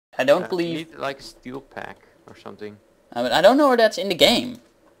I don't You believe... need like a steel pack or something. But I don't know where that's in the game.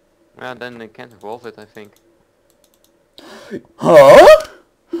 Well, then they can't evolve it, I think. Huh?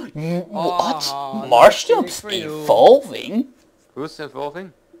 What? Oh, Marstam's for you. evolving? Who's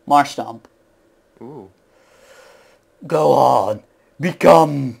evolving? Marstamp. Ooh. Go on.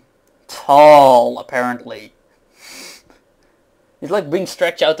 Become tall, apparently. It's like being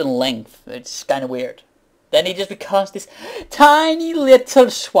stretched out in length. It's kind of weird. Then he just becomes this tiny little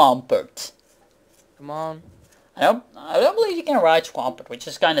Swampert. Come on. I don't believe you can ride Swampert, which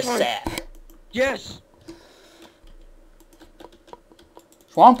is kind of sad. Yes.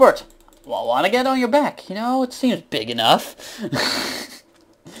 Swampert, well, wanna get on your back? You know, it seems big enough.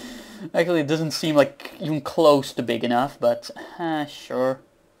 Actually, it doesn't seem like even close to big enough, but sure.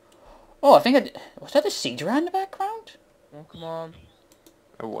 Oh, I think was that a Seadra in the background? Oh, come on.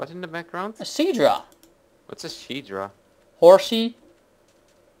 A what in the background? A Seadra. What's a Shidra? Horsey.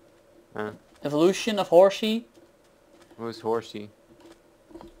 Huh? Evolution of Horsey. Who's Horsey?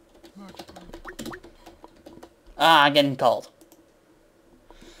 Ah, getting called.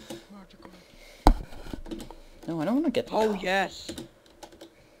 No, I don't want to get Oh, called. yes.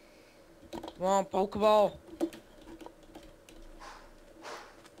 Come on, Pokeball.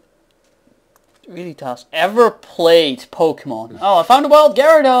 Really tough. Ever played Pokemon? Oh, I found a wild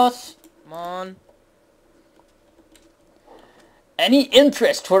Gyarados. Come on. Any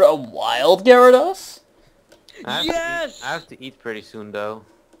interest for a wild Gyarados? Yes! I have to eat pretty soon though.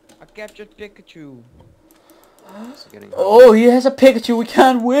 I captured Pikachu. It's getting Oh, he has a Pikachu. We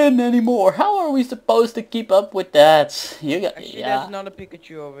can't win anymore. How are we supposed to keep up with that? You got, Actually, yeah. there's not a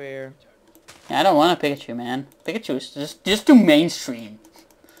Pikachu over here. I don't want a Pikachu, man. Pikachu is just too mainstream.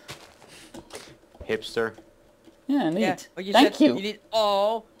 hipster. Yeah, neat. Yeah, but Thank said you. You need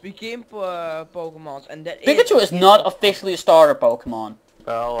all begin Pokemons, and that Pikachu is not officially a starter Pokemon.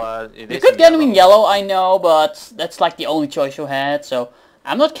 Well, it You is could in get him in yellow, I know, but that's like the only choice you had, so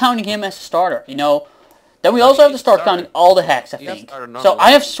I'm not counting him as a starter, you know. Then we But also have to he's start starter. counting all the hacks, I He has think. starter So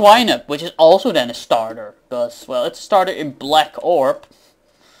I nonetheless. have Swinub, which is also then a starter, because, well, it's a starter in Black Orb.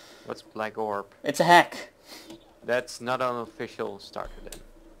 What's Black Orb? It's a hack. That's not an official starter then.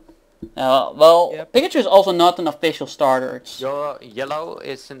 Well, Yep. Pikachu is also not an official starter. It's, Yellow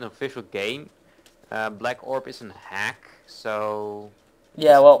is an official game. Black Orb is a hack, so...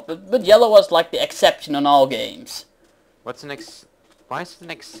 yeah, well, but Yellow was like the exception on all games. What's an Why is it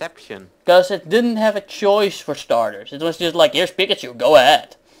an exception? Because it didn't have a choice for starters. It was just like, here's Pikachu, go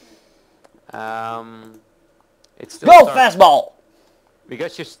ahead. It's still Go, start- fastball!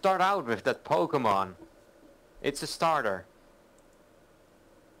 Because you start out with that Pokemon. It's a starter.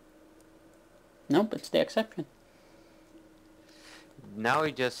 Nope, it's the exception. Now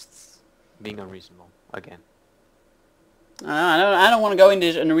you're just being unreasonable again. I don't want to go into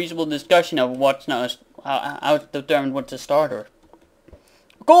this unreasonable discussion of what's now how to determine what's a starter.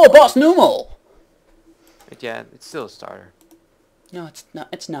 Go, Boss Numal! Yeah, it's still a starter. No, it's not.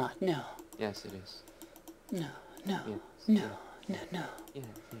 It's not. No. Yes, it is. No. No. Yes, No. No. No. Yeah.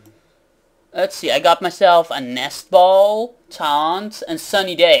 Let's see. I got myself a Nest Ball, Taunt, and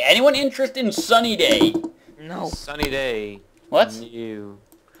Sunny Day. Anyone interested in Sunny Day? No. Sunny day. What? New.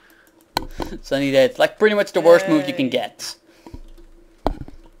 Sunny Day. It's like pretty much the worst move you can Yay. get.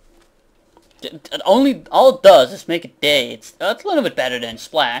 All it does is make a day. It's a little bit better than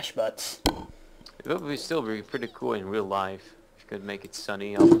Splash, but It would still be pretty cool in real life. If you could make it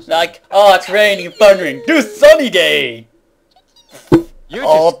sunny almost. like, oh, it's raining and thundering. Do Sunny Day. You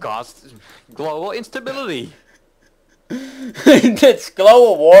Oh. just caused global instability. It's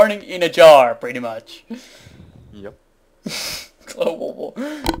global warning in a jar, pretty much. Yep. Global war.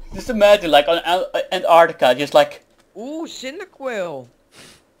 Just imagine, like, on Antarctica, just like, Ooh, Cyndaquil.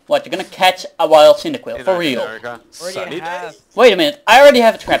 what, you're gonna catch a wild Cyndaquil, In for real. America. Already Sunny have. days. Wait a minute, I already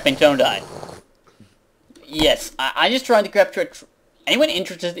have a Trapinch, don't I? Yes, I just tried to capture anyone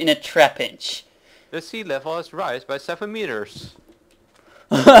interested in a Trapinch? The sea level has rise by 7 meters.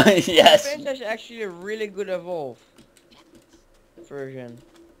 Yes. Trapinch is actually a really good evolve version.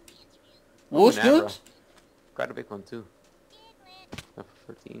 Who's Never. good? Quite a big one too. Level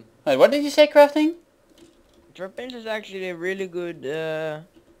 13. Wait, what did you say, Crafting? Trapinch is actually a really good is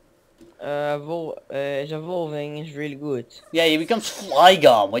evolving is really good. Yeah, he becomes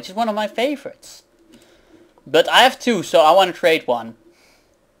Flygon, which is one of my favorites. But I have two, so I want to trade one.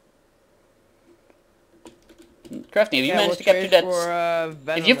 Crafting, if you managed to capture that...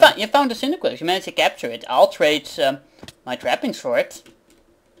 If you found the Cyndaquil, if you managed to capture it, I'll trade my trappings for it.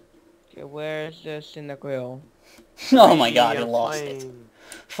 Okay, where's the Cyndaquil? Oh my god, I lost it.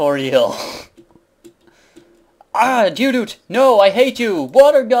 For real. Ah, Geodude! No, I hate you!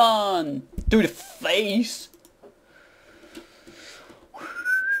 Water gun! To the face!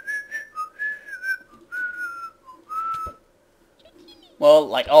 Well,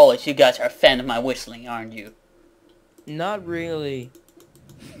 like always, you guys are a fan of my whistling, aren't you? Not really.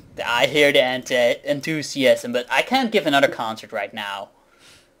 I hear the enthusiasm, but I can't give another concert right now.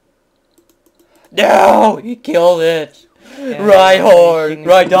 No! He killed it! Yeah, Rhyhorn!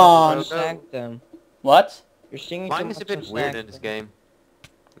 Rhydon! Stack them. What? You're singing too Flying much is a bit and weird stack in this them. game.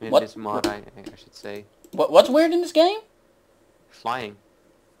 In What? this mod, I should say. What's weird in this game? Flying.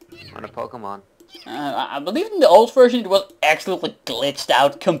 On a Pokemon. I believe in the old version it was absolutely glitched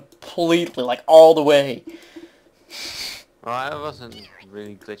out completely, like all the way. Well, I wasn't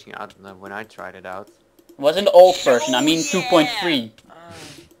really glitching out when I tried it out. It was in the old version, I mean 2.3.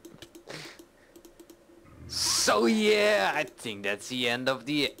 So yeah, I think that's the end of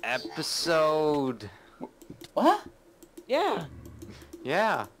the episode. What? Yeah.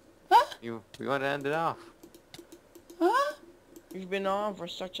 Yeah. Huh? We want to end it off. Huh? You've been on for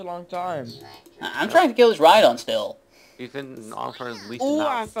such a long time. I'm trying to kill this Rhydon still. We've been on for at least Oh, an I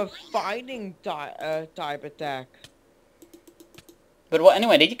hour. have a fighting type attack. But what,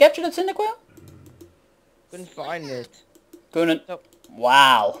 anyway, did you capture that Cyndaquil? Couldn't find it. Couldn't. Nope.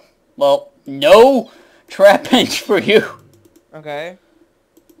 Wow. Well, no trap bench for you. Okay.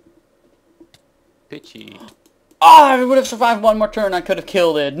 Pitchy. Ah, if it would have survived one more turn, I could have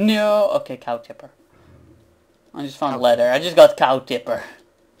killed it. No. Okay, cow tipper. I just found leather. I just got cow tipper.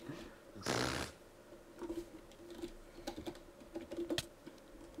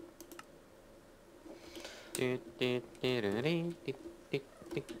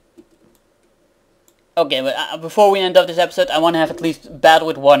 Okay, but before we end up this episode, I want to have at least a battle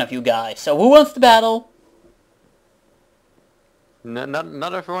with one of you guys. So who wants to battle? No,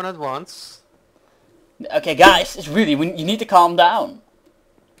 not everyone at once. Okay, guys, it's really, you need to calm down.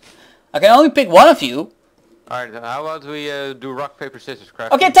 I can only pick one of you. Alright, how about we do rock, paper, scissors,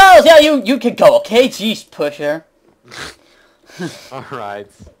 crafting? Okay, Tiles, yeah, you can go. Okay, jeez, pusher. Alright.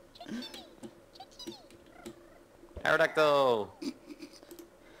 Aerodactyl!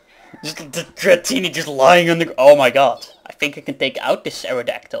 Just the Dratini just lying on the... Oh my god. I think I can take out this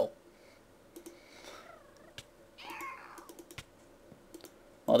Aerodactyl.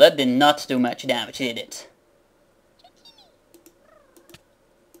 Well, that did not do much damage, did it?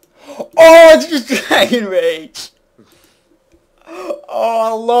 Oh, it's just Dragon Rage! Oh,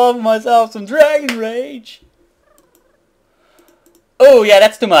 I love myself some Dragon Rage! Oh, yeah,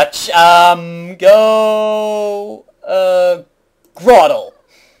 that's too much. Go... Groddle.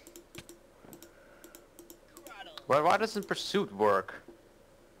 Why doesn't Pursuit work?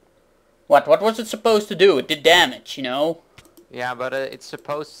 What was it supposed to do? It did damage, you know? Yeah, but it's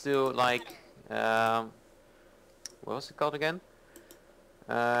supposed to, like... what was it called again?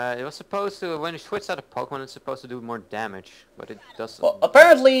 It was supposed to, when you switch out a Pokemon, it's supposed to do more damage, but it doesn't. Well,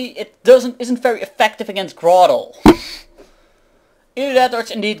 apparently it isn't very effective against Groddle. Either that or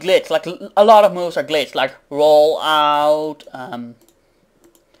it's indeed glitched. Like, a lot of moves are glitched, like Roll Out,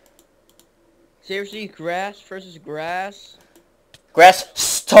 Seriously, grass versus grass? Grass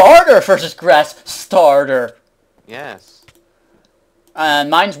Starter versus Grass Starter. Yes. And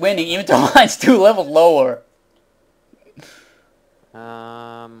mine's winning, even though mine's 2 levels lower.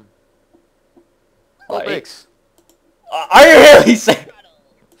 Olympics. Are you really serious?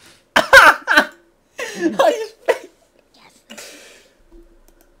 I just...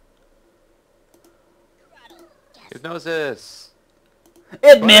 Hypnosis.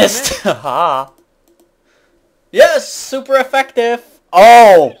 It missed! Haha. Yes, super effective!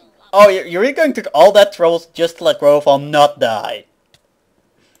 Oh! Oh, you're really going through all that trouble just to let Growlithe not die.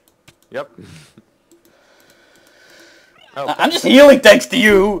 Yep. Oh, I'm just healing thanks to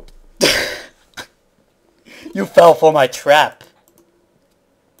you! You fell for my trap.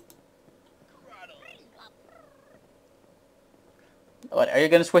 What, are you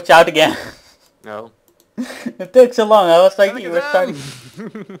gonna switch out again? no. It took so long, I was like, you were starting...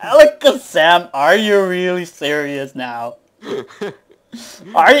 Alakazam, are you really serious now?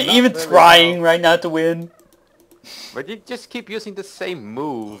 Are you even trying right now to win? But you just keep using the same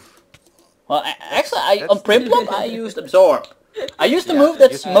move. Well, on Prinplup I used Absorb. I used the move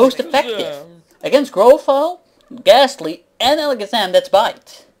that's most effective. Against Growlithe, Ghastly, and Alakazam, that's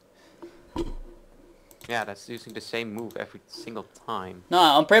Bite. Yeah, that's using the same move every single time. No,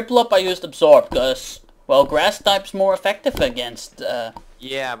 on Prinplup I used Absorb, because, well, Grass type's more effective against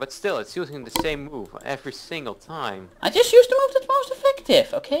Yeah, but still, it's using the same move every single time. I just used the move that's most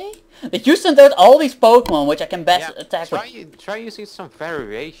effective, okay? You sent out all these Pokemon which I can best attack with. Try using some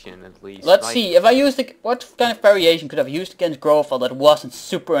variation at least. Let's like, see, if I used what kind of variation could I have used against Growlithe that wasn't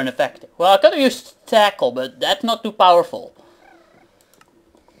super ineffective? Well, I could have used Tackle, but that's not too powerful.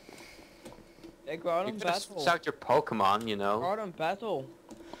 Hey, go out You on could have battle. switched out your Pokemon, you Go know. out on battle.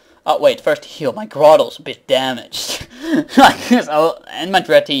 Oh wait, first heal. My Grottle's a bit damaged. And my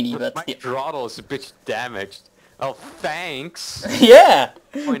Dratini, but My Grotle is a bit damaged. Oh, thanks. yeah.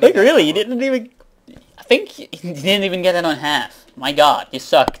 Pointing Like really, you out. didn't even. I think you didn't even get it on half. My God, you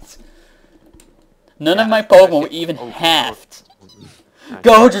sucked. None of my Pokemon were even halved.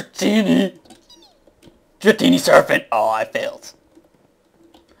 Go Dratini! Dratini Serpent! Oh, I failed.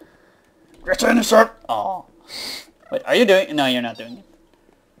 Dratini Serpent! Oh. Wait, are you doing it? No, you're not doing it.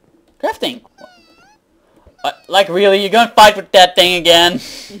 Crafting! Like really, you're gonna fight with that thing again?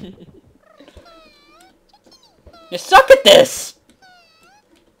 You suck at this!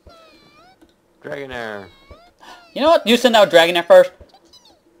 Dragonair. You know what? You send out Dragonair first.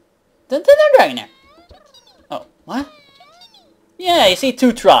 Send out Dragonair. Oh, what? Yeah, you see,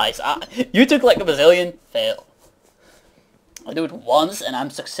 2 tries. You took like a bazillion. Fail. I do it once and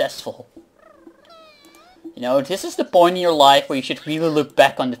I'm successful. You know, this is the point in your life where you should really look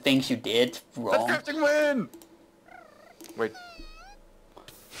back on the things you did wrong. Let crafting win! Wait.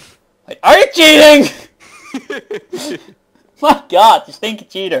 Wait, are you cheating? My God, you stinky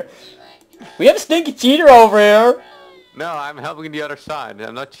cheater. We have a stinky cheater over here. No, I'm helping the other side.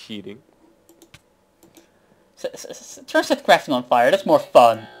 I'm not cheating. Try to set crafting on fire. That's more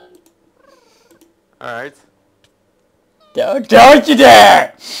fun. Alright. Don't you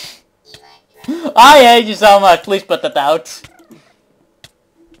dare! I hate you so much. Please put that out.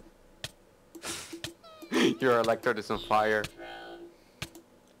 Your Electrode is on fire.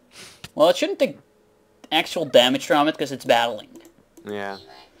 Well, it shouldn't take actual damage from it because it's battling. Yeah.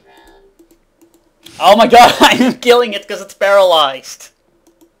 Oh my God, I'm killing it because it's paralyzed.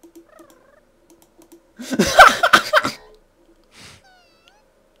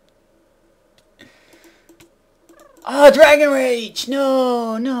 Ah, Dragon Rage!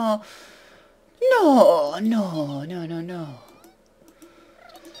 No, no. No, no, no, no, no.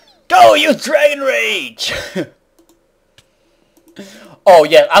 Go, use Dragon Rage! Oh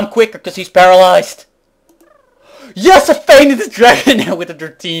yeah, I'm quicker because he's paralyzed. Yes, I fainted the dragon now with a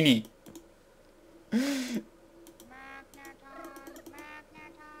Dratini.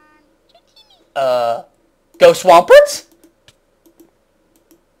 Go Swampert?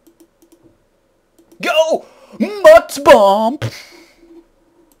 Go! Mud Bomb!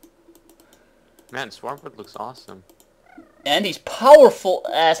 Man, Swampert looks awesome. And he's powerful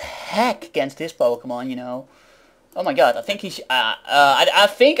as heck against his Pokemon, you know. Oh my God, I think he's, I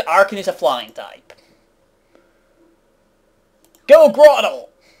think Arcan is a flying type. Go Grottle!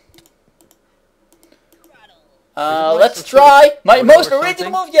 Let's try my most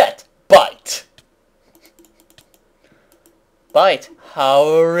original move yet. Bite. Bite. How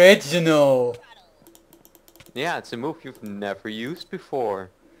original. Yeah, it's a move you've never used before.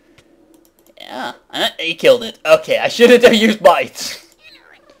 Yeah, and he killed it. Okay, I shouldn't have used Bite.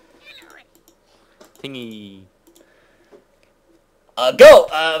 Thingy. Go,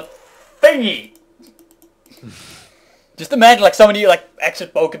 Thingy. Just imagine like somebody like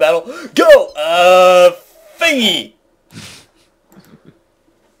exit Poke Battle. Go, Thingy.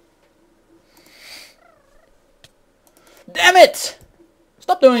 Damn it!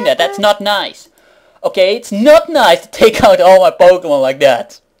 Stop doing that. That's not nice. Okay, it's not nice to take out all my Pokemon like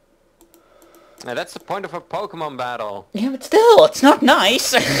that. Now, that's the point of a Pokemon battle. Yeah, but still, it's not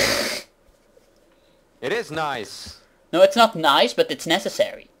nice. It is nice. No, it's not nice, but it's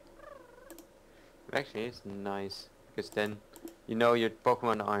necessary. It actually is nice. Because then, you know your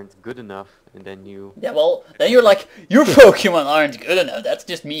Pokemon aren't good enough, and then you... Yeah, well, then you're like, your Pokemon aren't good enough. That's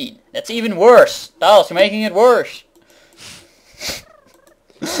just mean. That's even worse. Styles, you're making it worse.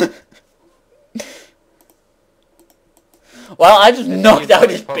 Well, I just knocked out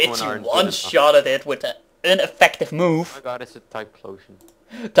his bitch and one-shotted it with an ineffective move. Oh my God, it's a Typhlosion.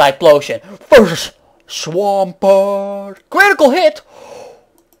 Typhlosion versus Swampert. Critical hit!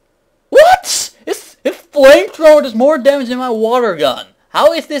 What? His flamethrower does more damage than my water gun.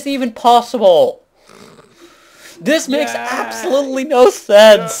 How is this even possible? This makes absolutely no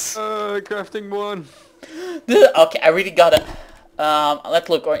sense. Crafting one. Okay, I really gotta... let's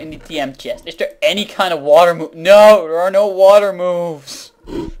look in the TM chest. Is there any kind of water move? No, there are no water moves.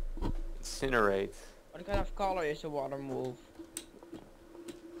 Incinerate. What kind of color is a water move?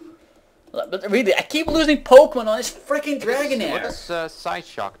 But really, I keep losing Pokemon on this freaking Dragonair. What does Side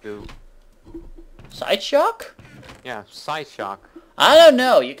Shock do? Side Shock? Yeah, Side Shock. I don't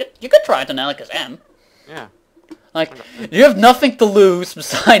know. You could try it on Alakazam. Yeah. Like, you have nothing to lose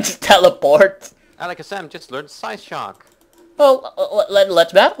besides teleport. Alakazam just learned Side Shock. Well,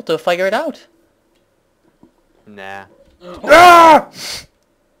 let's battle to figure it out. Nah. Ah!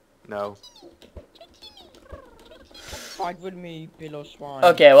 No. Fight with me, Pillow Swine.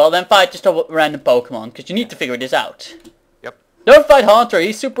 Okay, well then fight just a random Pokemon, because you need to figure this out. Yep. Don't fight Haunter,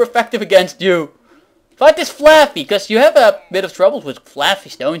 he's super effective against you. Fight this Flaffy, because you have a bit of trouble with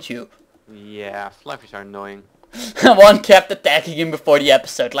Flaffies, don't you? Yeah, Fluffies are annoying. One kept attacking him before the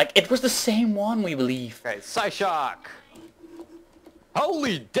episode, like it was the same one, we believe. Okay, Side Shock!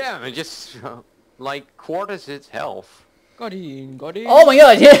 Holy damn, it just like quarters its health. Got in, got in. Oh my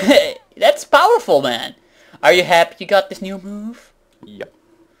god, yeah, that's powerful, man. Are you happy you got this new move? Yep.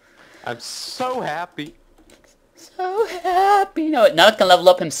 I'm so happy. So happy. Now it can level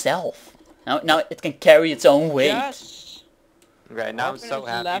up himself. Now it can carry its own weight. Yes. Okay, now I'm so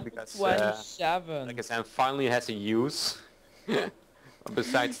happy because 27. Alakazam finally has a use.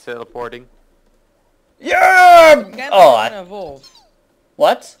 Besides teleporting. Yeah! Can Oh, Arcan evolve?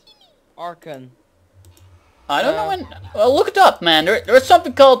 what? Arcan. I don't know when... Well, look it up, man. There's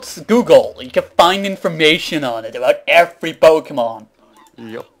something called Google. You can find information on it about every Pokemon.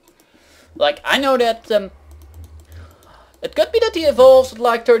 Yep. Like, I know that... it could be that he evolves at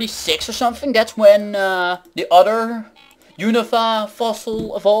like 36 or something. That's when the other Unova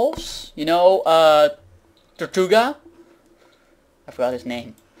fossil evolves. You know, Tortuga. I forgot his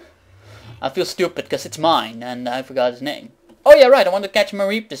name. I feel stupid because it's mine and I forgot his name. Oh yeah, right. I want to catch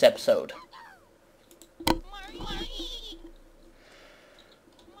Mareep this episode.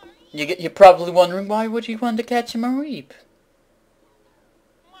 You're probably wondering why would you want to catch a Mareep?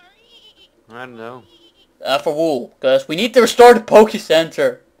 I don't know. For wool, because we need to restore the Poke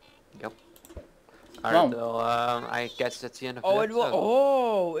Center. Yep. Come on. Alright, well, I guess that's the end of Oh, the it will. episode.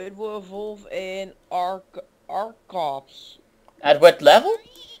 Oh, it will evolve in Arcops. At what level?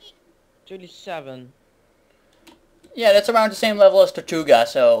 37. Yeah, that's around the same level as Tortuga,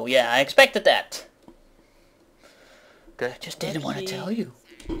 so yeah, I expected that. Okay. I just didn't want to tell you.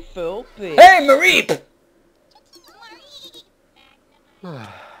 Vulpix. Hey, Mareep!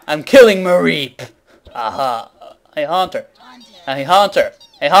 I'm killing Mareep! Aha. Hey, Haunter. Hey, Haunter.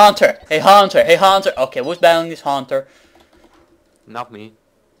 Hey, Haunter. Hey, Haunter. Hey, Haunter. Okay, who's battling this Haunter? Not me.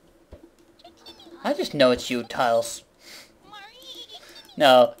 I just know it's you, Tiles.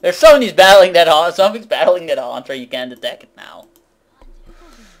 No, there's somebody's battling that Haunter. Something's battling that Haunter. You can't attack it now.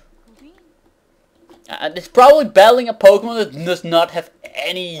 It's probably battling a Pokemon that does not have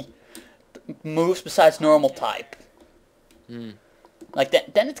any moves besides normal type. Hmm. Like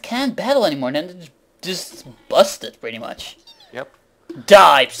that, then it can't battle anymore. Then it's just busted, pretty much. Yep.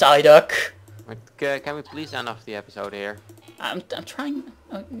 Die, Psyduck! Wait, can we please end off the episode here? I'm trying.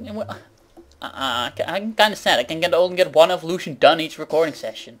 I'm kind of sad. I can only get one evolution done each recording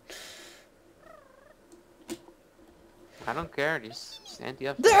session. I don't care. Just end the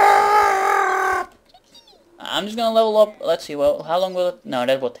episode. I'm just gonna level up. Let's see. Well, how long will it? No,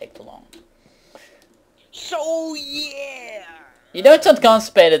 that will take too long. So yeah. You don't sound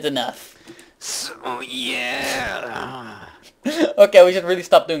constipated enough. So yeah. Okay, we should really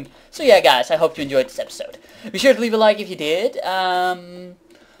stop doing. So yeah, guys, I hope you enjoyed this episode. Be sure to leave a like if you did.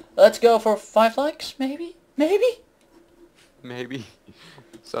 Let's go for 5 likes, maybe? Maybe.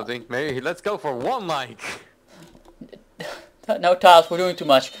 Something. Maybe. Let's go for 1 like. No, Tiles, we're doing too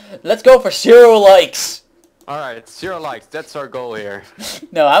much. Let's go for 0 likes. Alright, 0 likes. That's our goal here.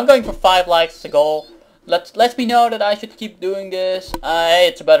 No, I'm going for 5 likes as a goal. Let me know that I should keep doing this. Hey,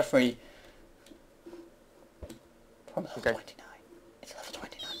 it's about a free. From level 29. It's level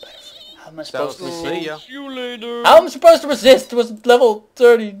 29 Butterfree. How am I supposed to See resist? ya. See you later. How am I supposed to resist? It was level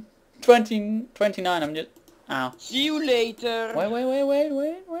 30, 20, 29. I'm just... Ow. See you later.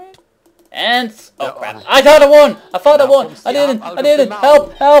 Wait. And... Oh No, crap. I thought I won! I thought I Now won! comes I the didn't! out I of didn't! the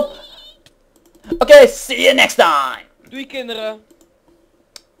Help! Help! Okay, see you next time! Doei kinderen.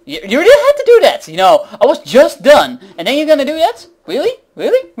 You really had to do that, you know. I was just done. And then you're gonna do that? Really?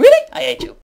 I hate you.